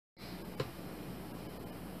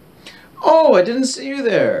Oh, I didn't see you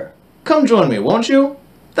there. Come join me, won't you?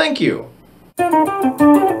 Thank you.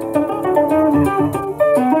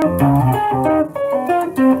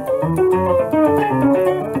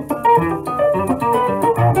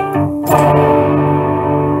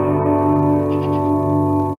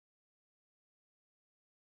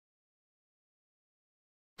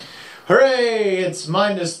 Hooray! It's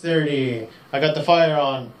 -30. I got the fire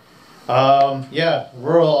on. Yeah,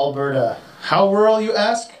 rural Alberta. How rural, you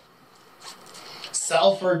ask?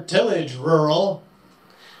 Salford Tillage rural.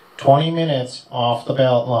 20 minutes off the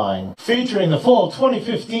belt line. Featuring the full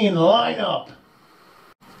 2015 lineup.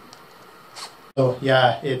 So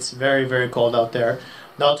yeah, it's very, very cold out there.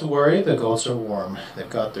 Not to worry, the goats are warm. They've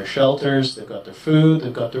got their shelters, they've got their food,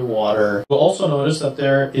 they've got their water. You'll also notice that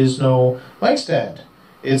there is no mic stand.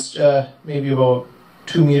 It's maybe about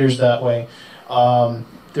 2 meters that way.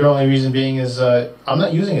 The only reason being is I'm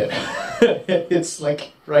not using it. It's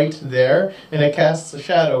like right there and it casts a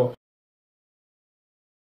shadow.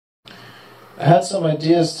 I had some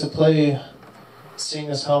ideas to play, seeing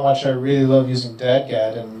as how much I really love using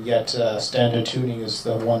DADGAD, and yet standard tuning is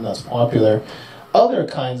the one that's popular. Other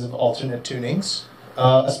kinds of alternate tunings,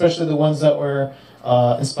 especially the ones that were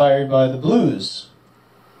inspired by the blues.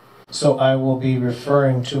 So I will be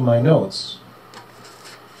referring to my notes.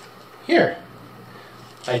 Here,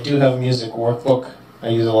 I do have a music workbook. I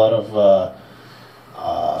use a lot of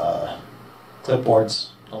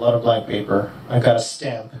clipboards, a lot of blank paper. I got a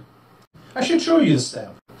stamp. I should show you the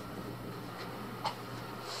stamp.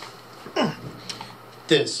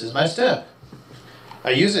 This is my stamp.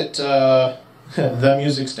 I use it, the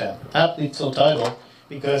music stamp, aptly so titled,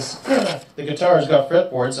 because the guitar's got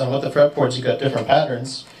fretboards, and with the fretboards you got different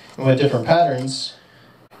patterns. And with different patterns,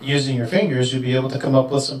 using your fingers, you'll be able to come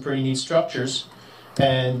up with some pretty neat structures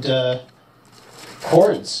and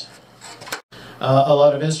chords. A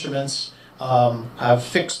lot of instruments have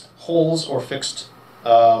fixed holes or fixed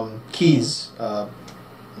keys,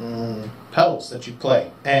 pedals that you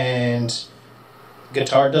play, and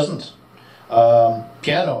guitar doesn't.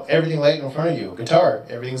 Piano, everything laid in front of you. Guitar,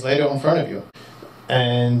 everything's laid out in front of you.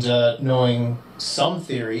 And knowing some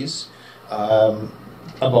theories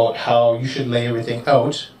about how you should lay everything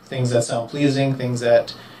out, things that sound pleasing, things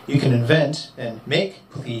that you can invent and make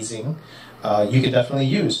pleasing, you could definitely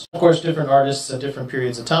use. Of course, different artists at different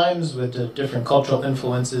periods of times with different cultural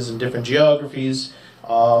influences and different geographies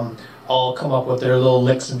all come up with their little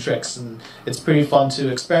licks and tricks, and it's pretty fun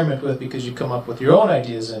to experiment with because you come up with your own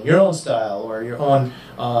ideas and your own style or your own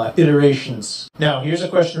iterations. Now, here's a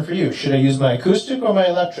question for you. Should I use my acoustic or my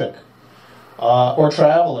electric? Or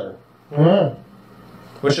traveler?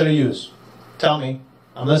 What should I use? Tell me.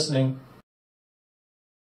 I'm listening.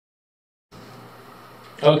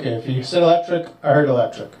 Okay, if you said electric, I heard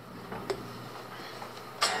electric.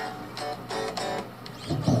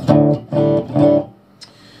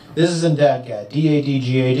 This is in DADGAD,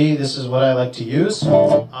 D-A-D-G-A-D. This is what I like to use.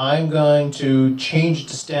 I'm going to change it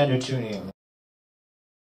to standard tuning.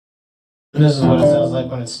 And this is what it sounds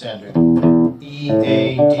like when it's standard.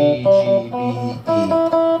 E-A-D-G-B-E.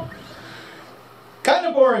 Kind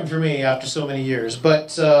of boring for me after so many years,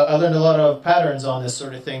 but I learned a lot of patterns on this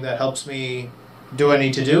sort of thing that helps me do what I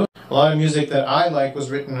need to do. A lot of music that I like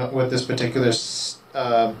was written with this particular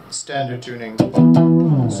standard tuning.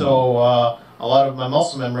 So a lot of my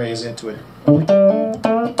muscle memory is into it.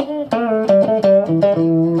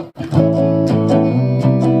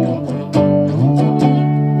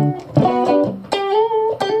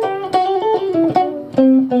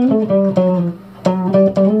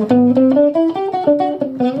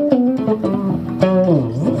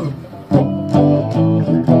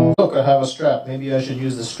 Look, I have a strap. Maybe I should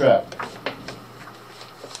use the strap.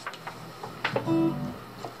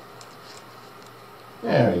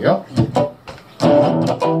 There we go.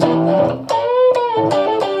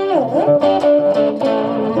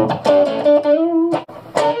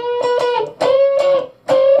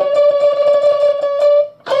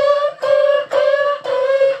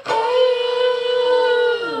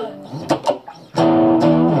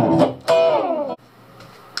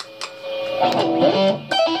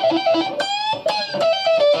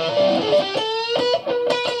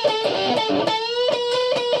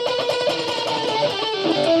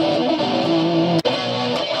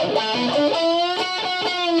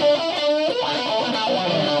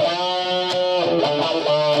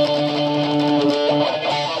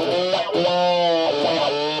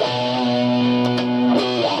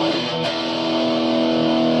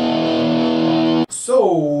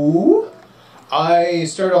 So, I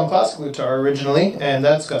started on classical guitar originally, and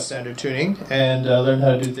that's got standard tuning, and learned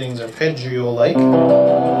how to do things arpeggio-like.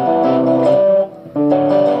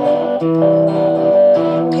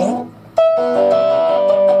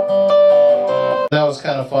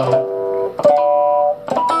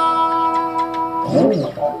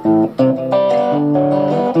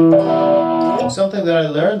 Something that I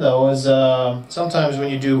learned though is sometimes when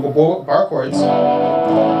you do bar chords, you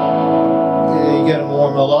get a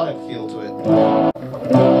more melodic feel to it.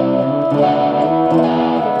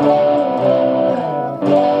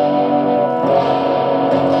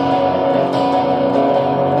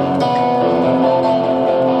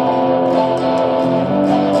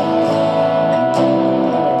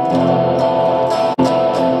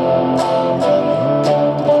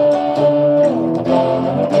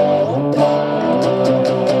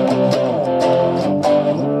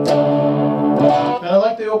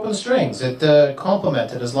 Open strings. It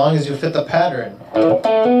complemented as long as you fit the pattern.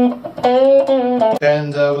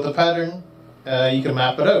 And with the pattern, you can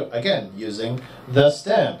map it out again using the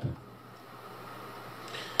stamp.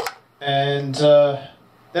 And then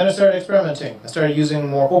I started experimenting. I started using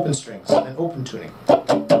more open strings and open tuning. A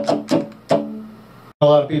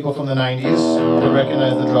lot of people from the 90s will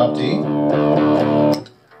recognize the drop D.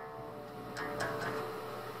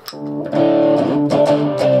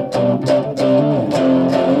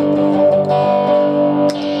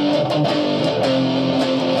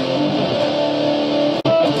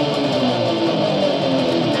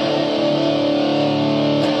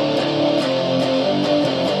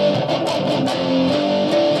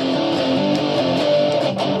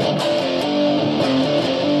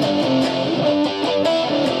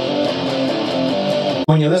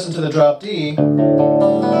 When you listen to the drop D,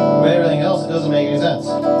 with everything else, it doesn't make any sense.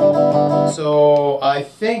 So I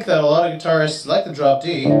think that a lot of guitarists like the drop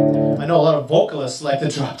D. I know a lot of vocalists like the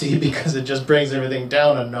drop D because it just brings everything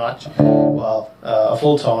down a notch, well, a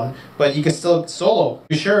full tone. But you can still solo.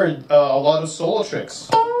 Be sure a lot of solo tricks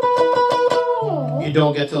you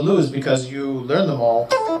don't get to lose because you learn them all.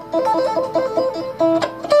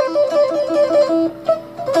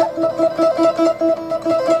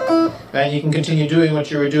 And you can continue doing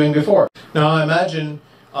what you were doing before. Now imagine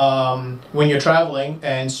when you're traveling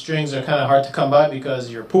and strings are kind of hard to come by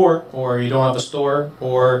because you're poor or you don't have a store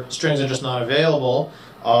or strings are just not available,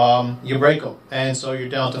 you break them and so you're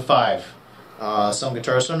down to 5. Some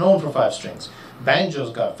guitarists are known for 5 strings.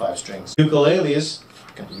 Banjo's got 5 strings. Ukuleles,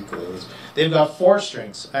 they've got 4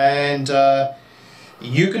 strings, and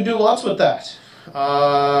you can do lots with that.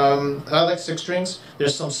 I like 6 strings.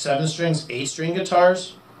 There's some 7 strings, 8 string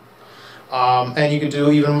guitars. And you could do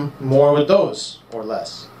even more with those, or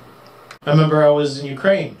less. I remember I was in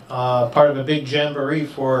Ukraine, part of a big jamboree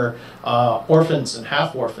for orphans and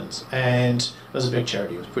half-orphans, and it was a big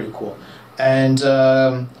charity. It was pretty cool. And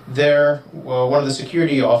there, one of the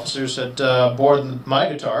security officers had boarded my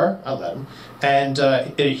guitar. I let him, and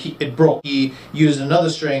it broke. He used another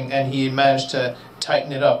string, and he managed to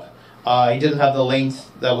tighten it up. He didn't have the length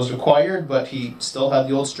that was required, but he still had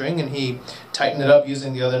the old string, and he tightened it up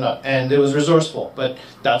using the other nut. And it was resourceful, but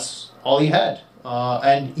that's all he had,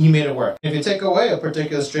 and he made it work. If you take away a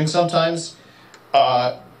particular string, sometimes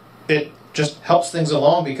it just helps things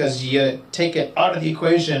along because you take it out of the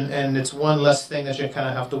equation, and it's one less thing that you kind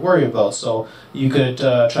of have to worry about. So you could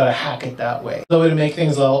try to hack it that way. The way to make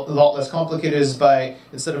things a lot less complicated is by,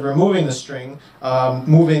 instead of removing the string,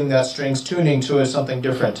 moving that string's tuning to something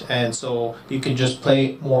different. And so you can just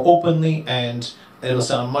play more openly, and it'll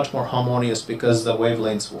sound much more harmonious because the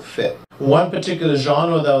wavelengths will fit. One particular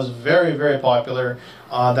genre that was very, very popular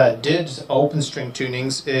that did open string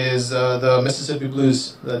tunings is the Mississippi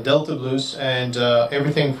blues, the Delta blues, and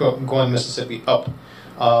everything from going Mississippi up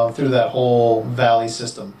through that whole valley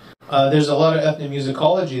system. There's a lot of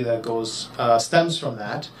ethnomusicology that stems from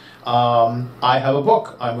that. I have a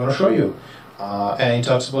book I'm going to show you. And he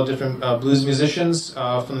talks about different blues musicians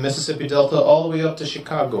from the Mississippi Delta all the way up to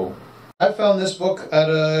Chicago. I found this book at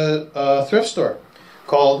a thrift store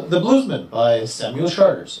called The Bluesman by Samuel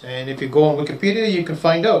Charters. And if you go on Wikipedia, you can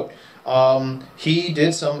find out. He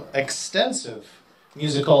did some extensive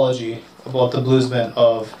musicology about the bluesmen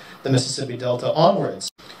of the Mississippi Delta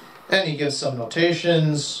onwards. And he gives some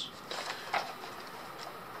notations.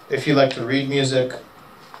 If you like to read music,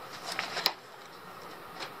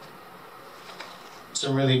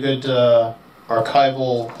 some really good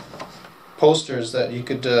archival posters that you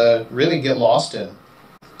could really get lost in.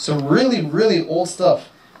 Some really, really old stuff.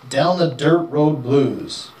 Down the Dirt Road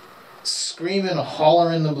Blues. Screamin'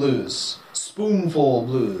 Hollerin' the Blues. Spoonful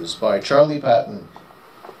Blues by Charlie Patton.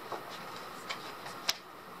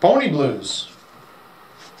 Pony Blues.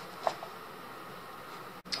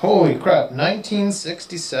 Holy crap,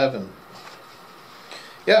 1967.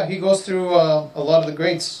 Yeah, he goes through a lot of the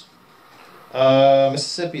greats.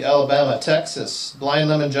 Mississippi, Alabama, Texas, Blind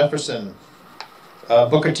Lemon Jefferson,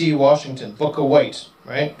 Booker T. Washington, Booker White,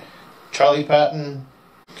 right? Charlie Patton,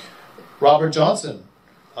 Robert Johnson,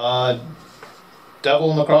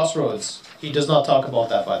 Devil in the Crossroads, He does not talk about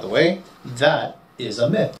that, by the way. That is a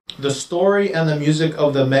myth. The story and the music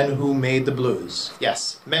of the men who made the blues.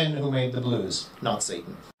 Yes, men who made the blues, not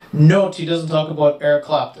Satan. Note, he doesn't talk about Eric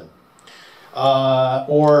Clapton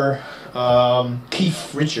or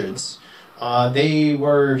Keith Richards. They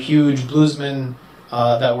were huge bluesmen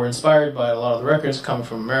that were inspired by a lot of the records coming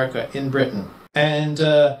from America in Britain. And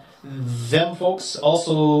them folks,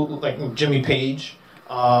 also like Jimmy Page,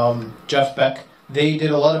 Jeff Beck, they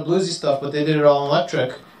did a lot of bluesy stuff, but they did it all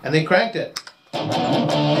electric, and they cranked it.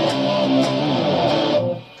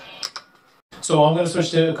 So I'm going to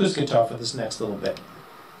switch to acoustic guitar for this next little bit.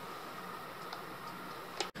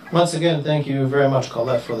 Once again, thank you very much,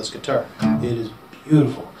 Colette, for this guitar. It is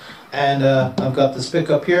beautiful. And I've got this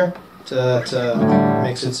pickup here that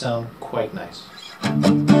makes it sound quite nice.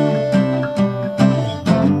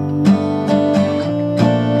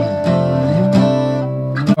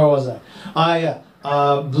 Where was I? Yeah,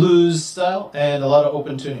 blues style and a lot of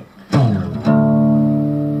open tuning.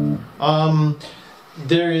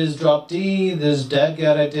 There is drop D, there's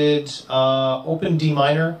DADGAD I did, open D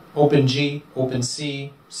minor, open G, open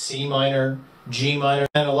C, C minor, G minor,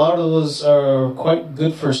 and a lot of those are quite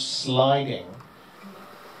good for sliding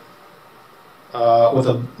with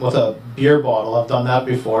a beer bottle. I've done that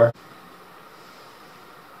before.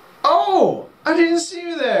 Oh, I didn't see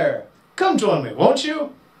you there. Come join me, won't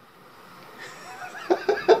you?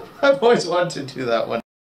 I've always wanted to do that one.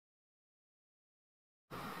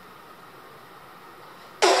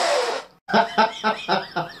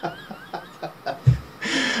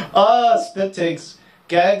 Spit takes.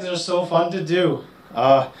 Gags are so fun to do.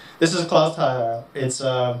 This is Klaus Tyler. It's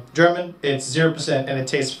German, it's 0%, and it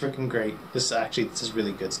tastes freaking great. This is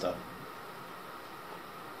really good stuff.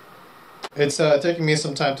 It's taking me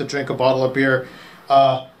some time to drink a bottle of beer.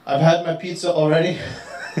 I've had my pizza already.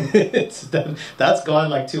 That's gone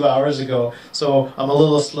like 2 hours ago, so I'm a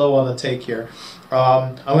little slow on the take here.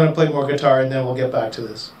 I'm going to play more guitar and then we'll get back to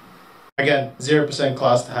this. Again, 0%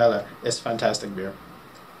 Klaus Tyler. It's fantastic beer.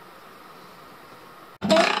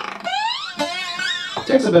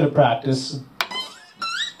 Takes a bit of practice.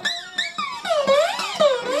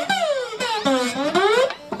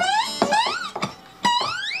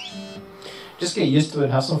 Just get used to it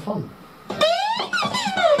and have some fun.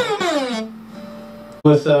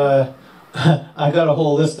 With I got a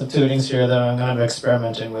whole list of tunings here that I'm going to be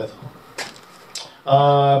experimenting with.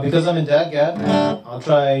 Because I'm in DADGAD, I'll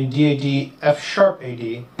try DAD F sharp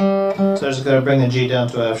AD. So I'm just going to bring the G down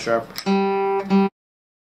to F sharp.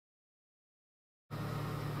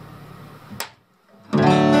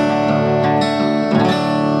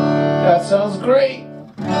 That sounds great!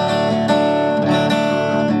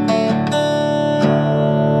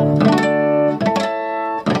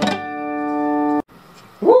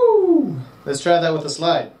 Woo! Let's try that with a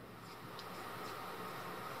slide.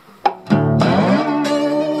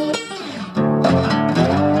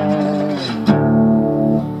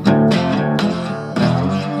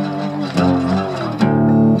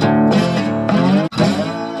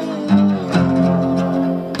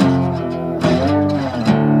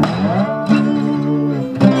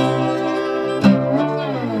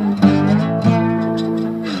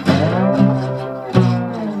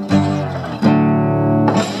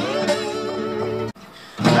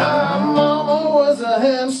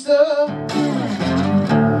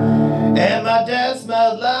 And my dad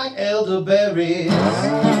smelled like elderberries.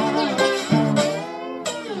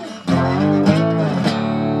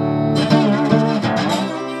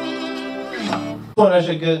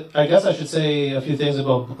 I guess I should say a few things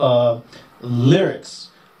about lyrics.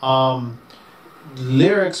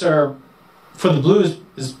 Lyrics are, for the blues,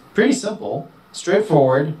 is pretty simple,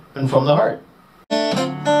 straightforward, and from the heart.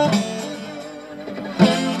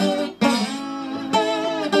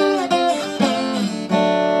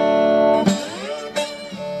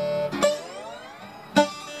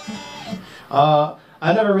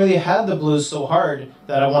 I never really had the blues so hard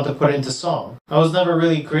that I want to put it into song. I was never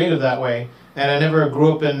really creative that way, and I never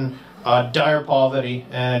grew up in dire poverty,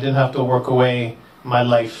 and I didn't have to work away my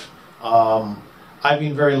life. I've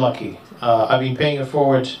been very lucky. I've been paying it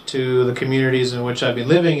forward to the communities in which I've been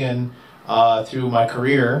living in through my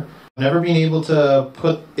career. I've never been able to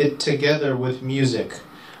put it together with music.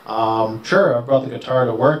 Sure, I brought the guitar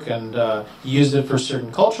to work and used it for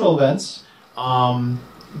certain cultural events,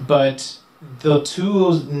 but the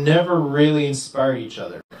two never really inspired each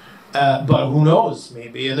other. But who knows,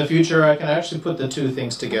 maybe in the future I can actually put the two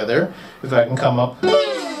things together if I can come up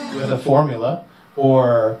with a formula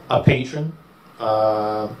or a patron.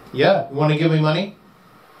 Yeah, you want to give me money?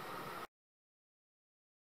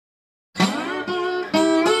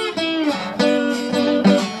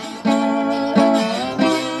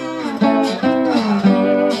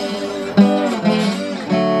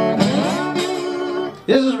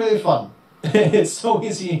 It's so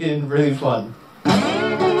easy and really fun.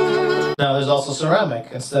 Now there's also ceramic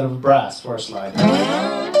instead of brass for a slide.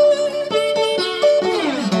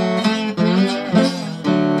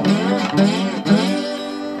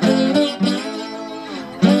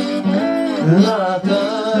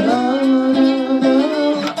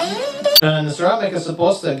 And the ceramic is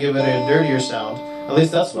supposed to give it a dirtier sound. At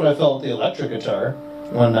least that's what I felt with the electric guitar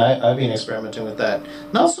when I've been experimenting with that.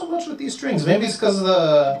 Not so much with these strings. Maybe it's because of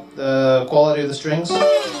the quality of the strings.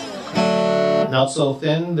 Not so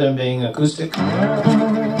thin, them being acoustic.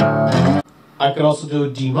 I could also do a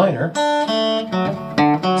D minor.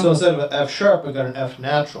 So instead of an F sharp, I got an F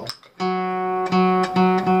natural.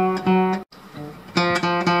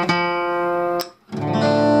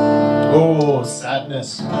 Oh,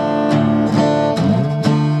 sadness.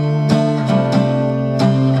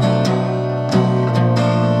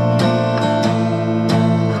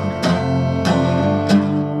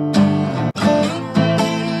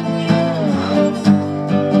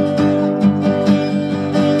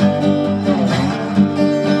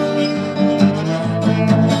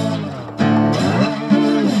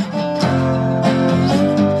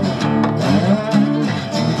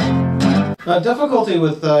 Difficulty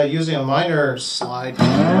with using a minor slide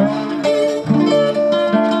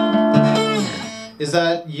is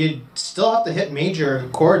that you still have to hit major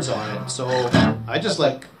chords on it. So I just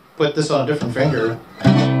like put this on a different finger.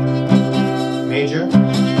 Major.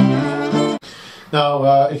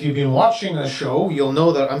 Now, if you've been watching the show, you'll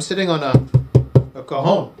know that I'm sitting on a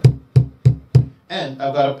cajon, and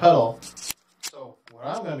I've got a pedal. So what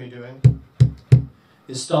I'm going to be doing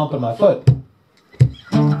is stomping my foot.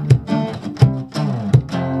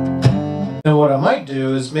 And what I might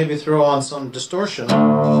do is maybe throw on some distortion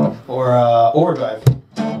or overdrive.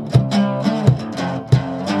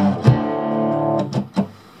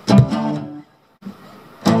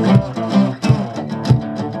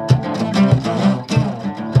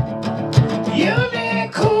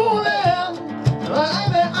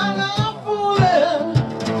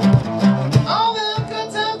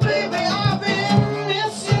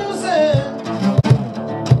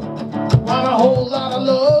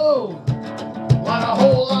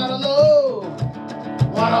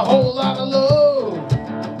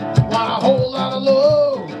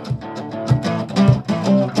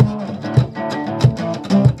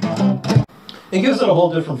 It gives it a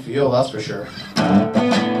whole different feel, that's for sure.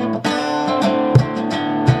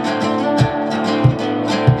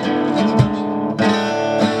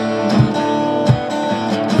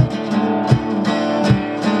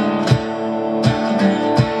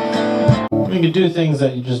 You can do things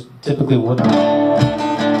that you just typically wouldn't.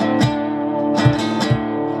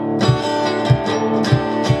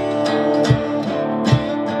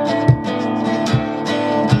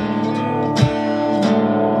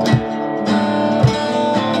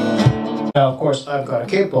 Now, of course, I've got a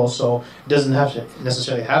capo, so it doesn't have to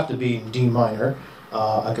necessarily have to be in D minor.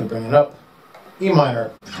 I could bring it up, E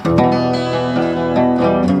minor.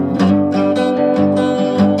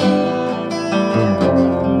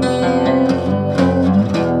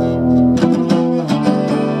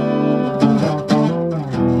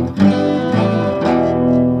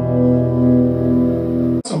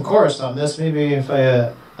 Some chorus on this, maybe if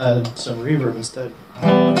I add some reverb instead.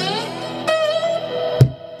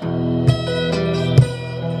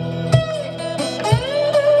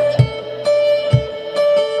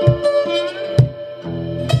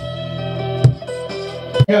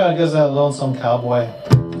 Yeah, I guess that lonesome cowboy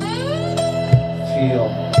feel.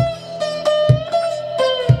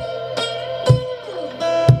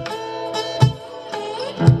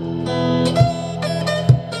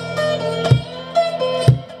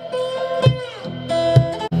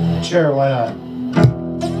 Sure, why not?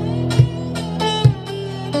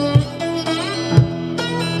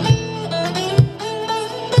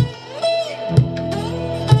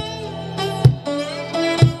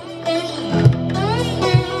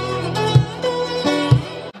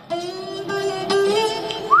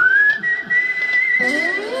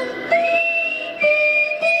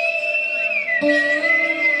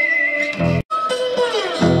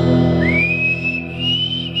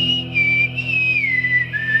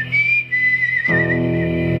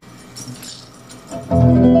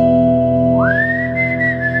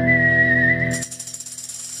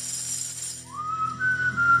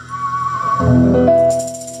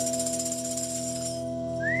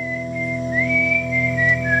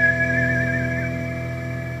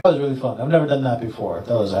 That was really fun. I've never done that before.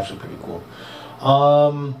 That was actually pretty cool.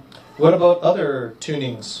 What about other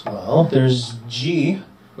tunings? Well, there's G,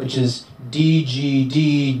 which is D, G,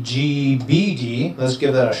 D, G, B, D. Let's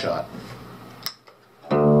give that a shot.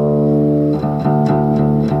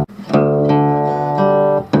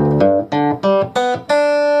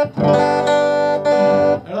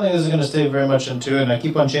 going to stay very much into it, and I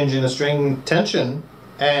keep on changing the string tension,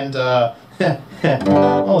 and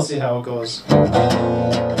we'll see how it goes.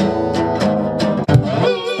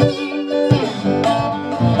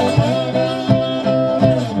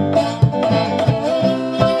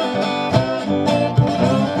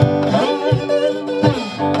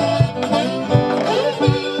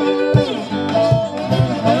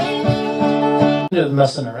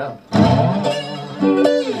 Messing around.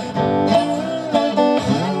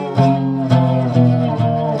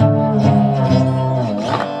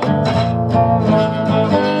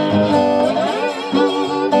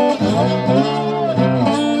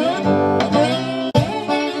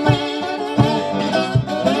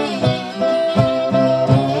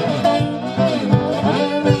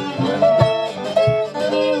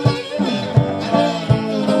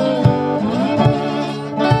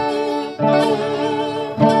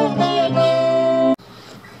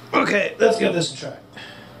 Okay, let's give this a try.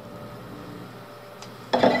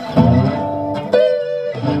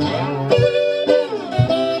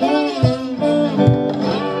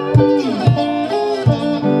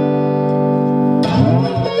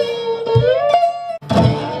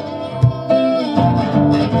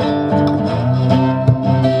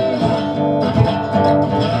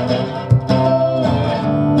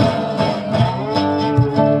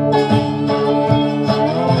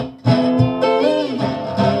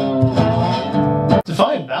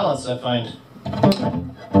 Fine balance, I find.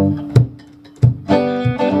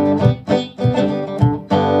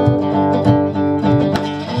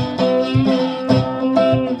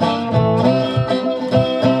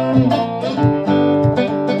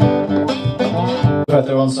 But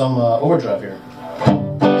they're on some overdrive here.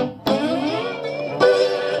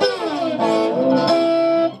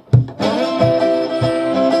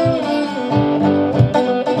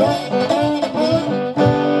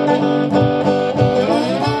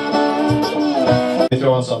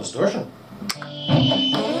 Throw in some distortion.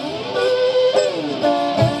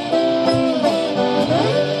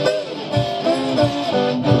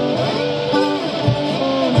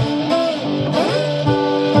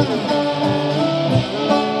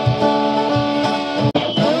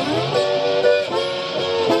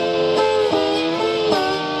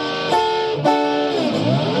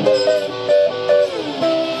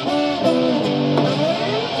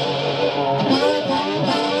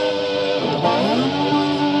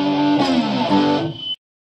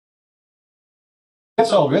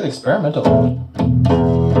 It's all really experimental.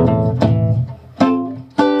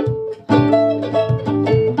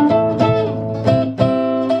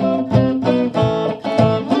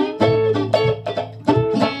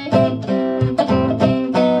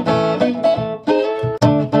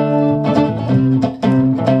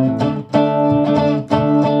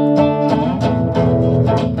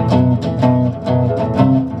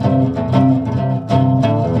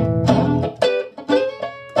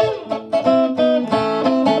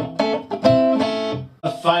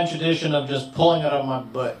 Fine tradition of just pulling it out of my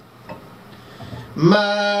butt.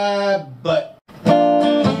 My butt.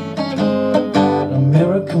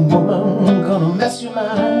 American woman gonna mess your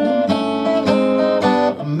mind.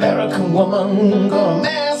 American woman gonna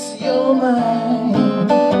mess your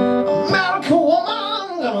mind. American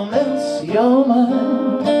woman gonna mess your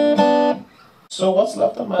mind. So what's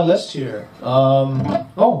left on my list here?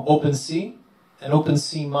 Oh, open C and open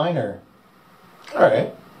C minor.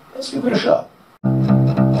 Alright, let's give it a shot.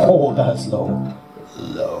 Oh, that's low.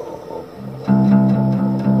 Low.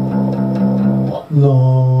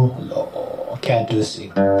 Low. Low. Can't do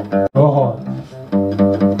C. Oh.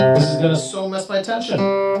 This is gonna so mess my tension.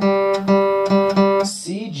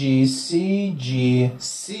 C, G, C, G,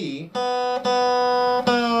 C.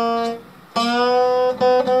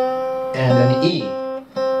 And an E.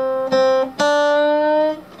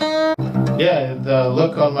 Yeah, the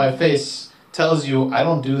look on my face tells you I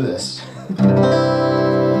don't do this.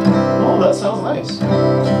 Oh, that sounds nice.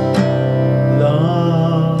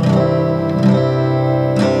 La.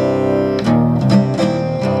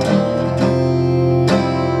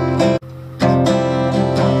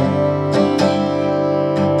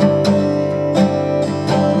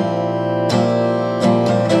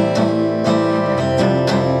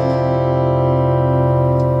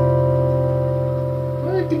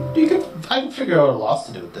 I can figure out a lot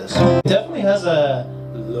to do with this. It definitely has a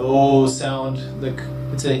low sound. Like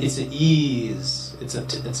it's a ease. It's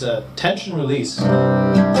a tension release.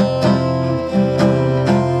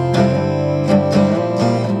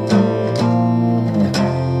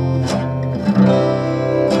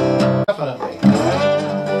 Definitely.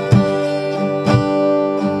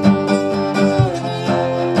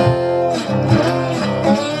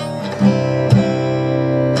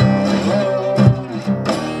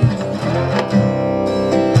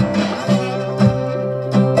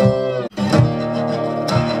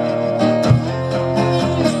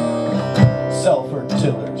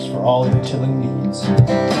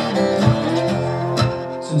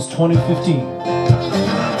 since 2015.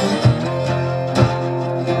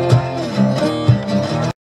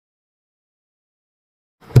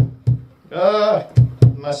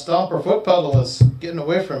 My stomper foot pedal is getting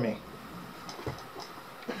away from me.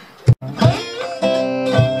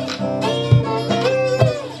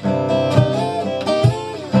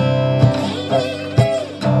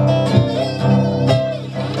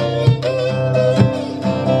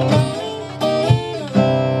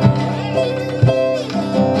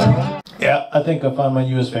 Yeah, I think I found my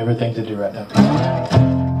newest favorite thing to do right now.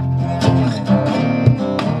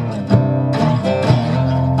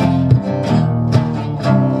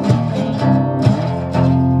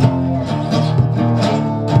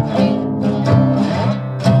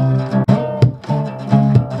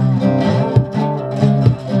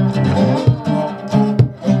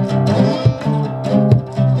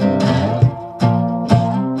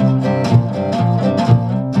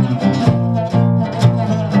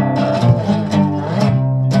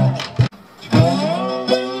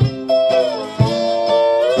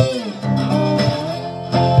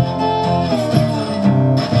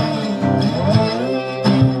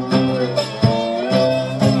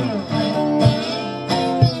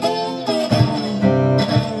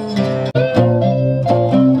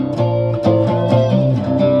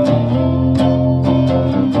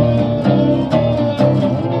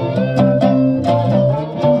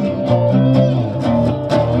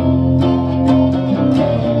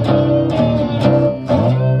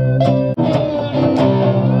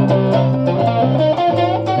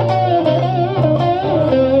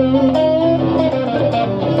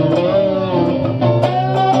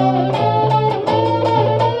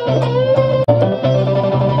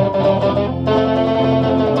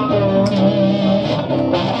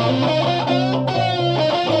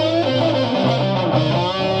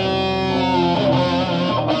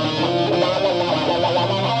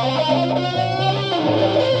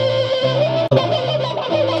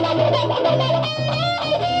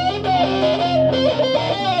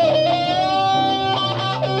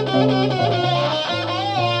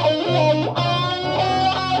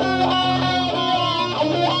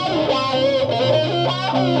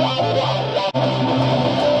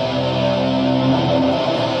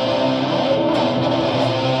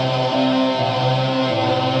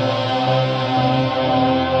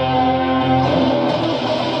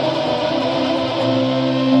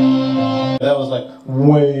 That was like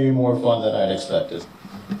way more fun than I'd expected.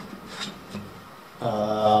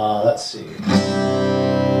 Let's see.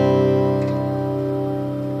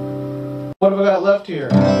 What have I got left here?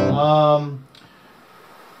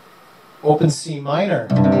 Open C minor.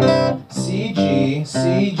 C, G,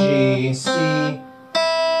 C, G, C,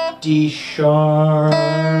 D sharp.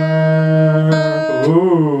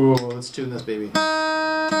 Ooh, let's tune this baby.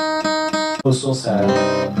 Oh, so sad.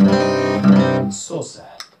 So sad.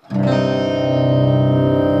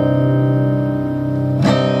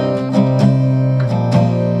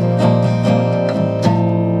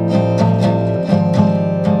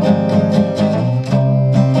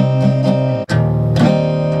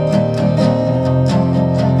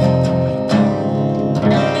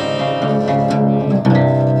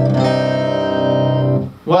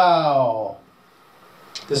 Wow,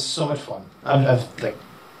 this is so much fun. I'm like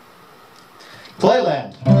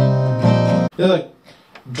Playland. They're like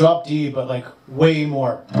drop D, but like way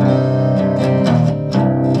more.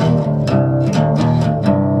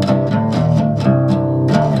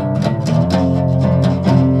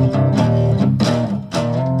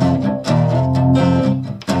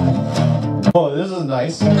 Oh, this is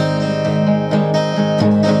nice.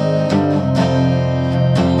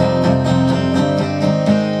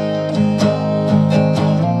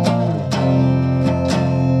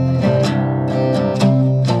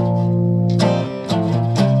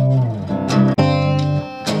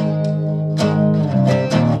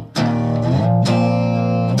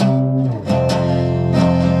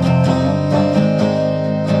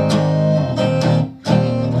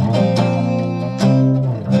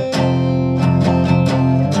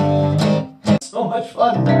 So much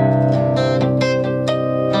fun.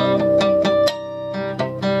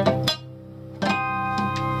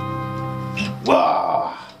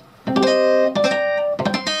 Wow.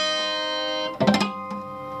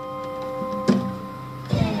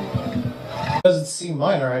 Because it's C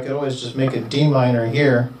minor, I could always just make a D minor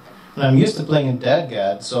here. And I'm used to playing in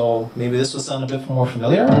DADGAD, so maybe this will sound a bit more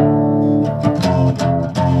familiar.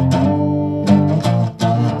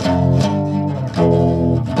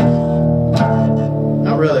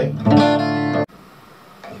 Not really.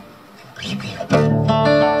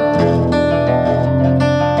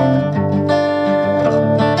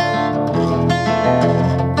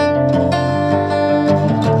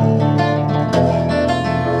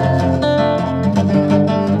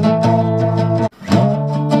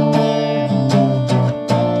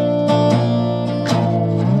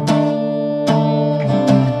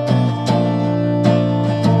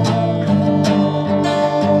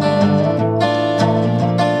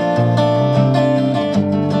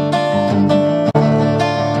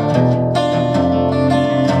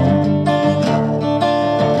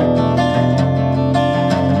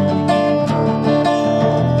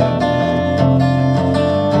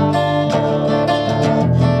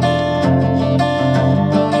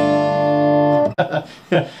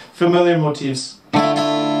 familiar motifs.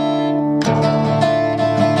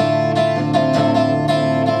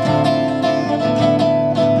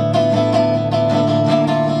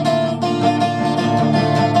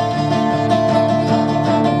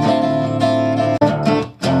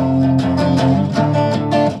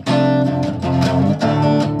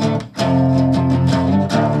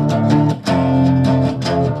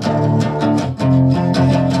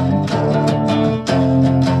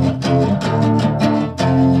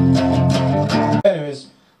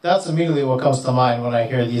 That's immediately what comes to mind when I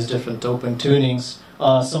hear these different doping tunings.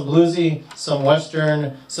 Some bluesy, some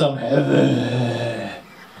western, some heavy.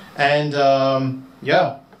 And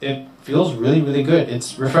yeah, it feels really, really good.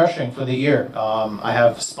 It's refreshing for the ear. I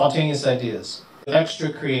have spontaneous ideas,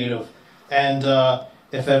 extra creative. And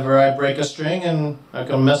if ever I break a string and I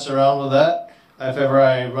can mess around with that, if ever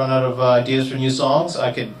I run out of ideas for new songs,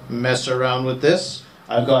 I can mess around with this.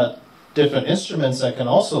 I've got different instruments I can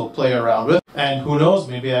also play around with. And who knows,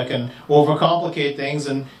 maybe I can overcomplicate things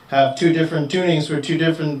and have two different tunings for two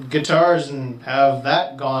different guitars and have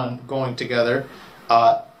that going together.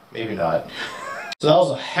 Maybe not. So that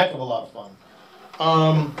was a heck of a lot of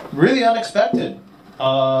fun. Really unexpected.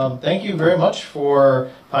 Thank you very much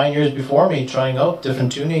for pioneers before me trying out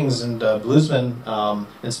different tunings and bluesmen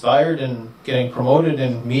inspired and getting promoted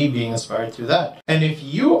and me being inspired through that. And if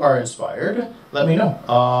you are inspired, let me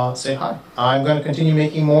know. Say hi. I'm going to continue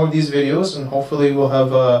making more of these videos and hopefully we'll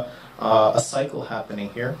have a cycle happening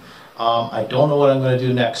here. I don't know what I'm going to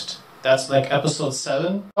do next. That's like episode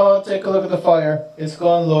 7. Oh, take a look at the fire. It's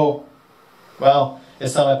gone low. Well,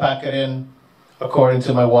 it's time I pack it in. According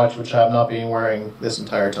to my watch, which I have not been wearing this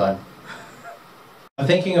entire time. I'm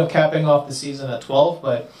thinking of capping off the season at 12,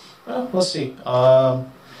 but we'll see.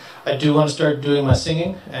 I do want to start doing my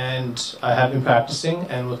singing, and I have been practicing,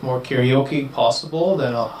 and with more karaoke possible,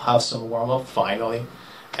 then I'll have some warm-up finally,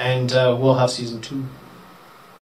 and we'll have season 2.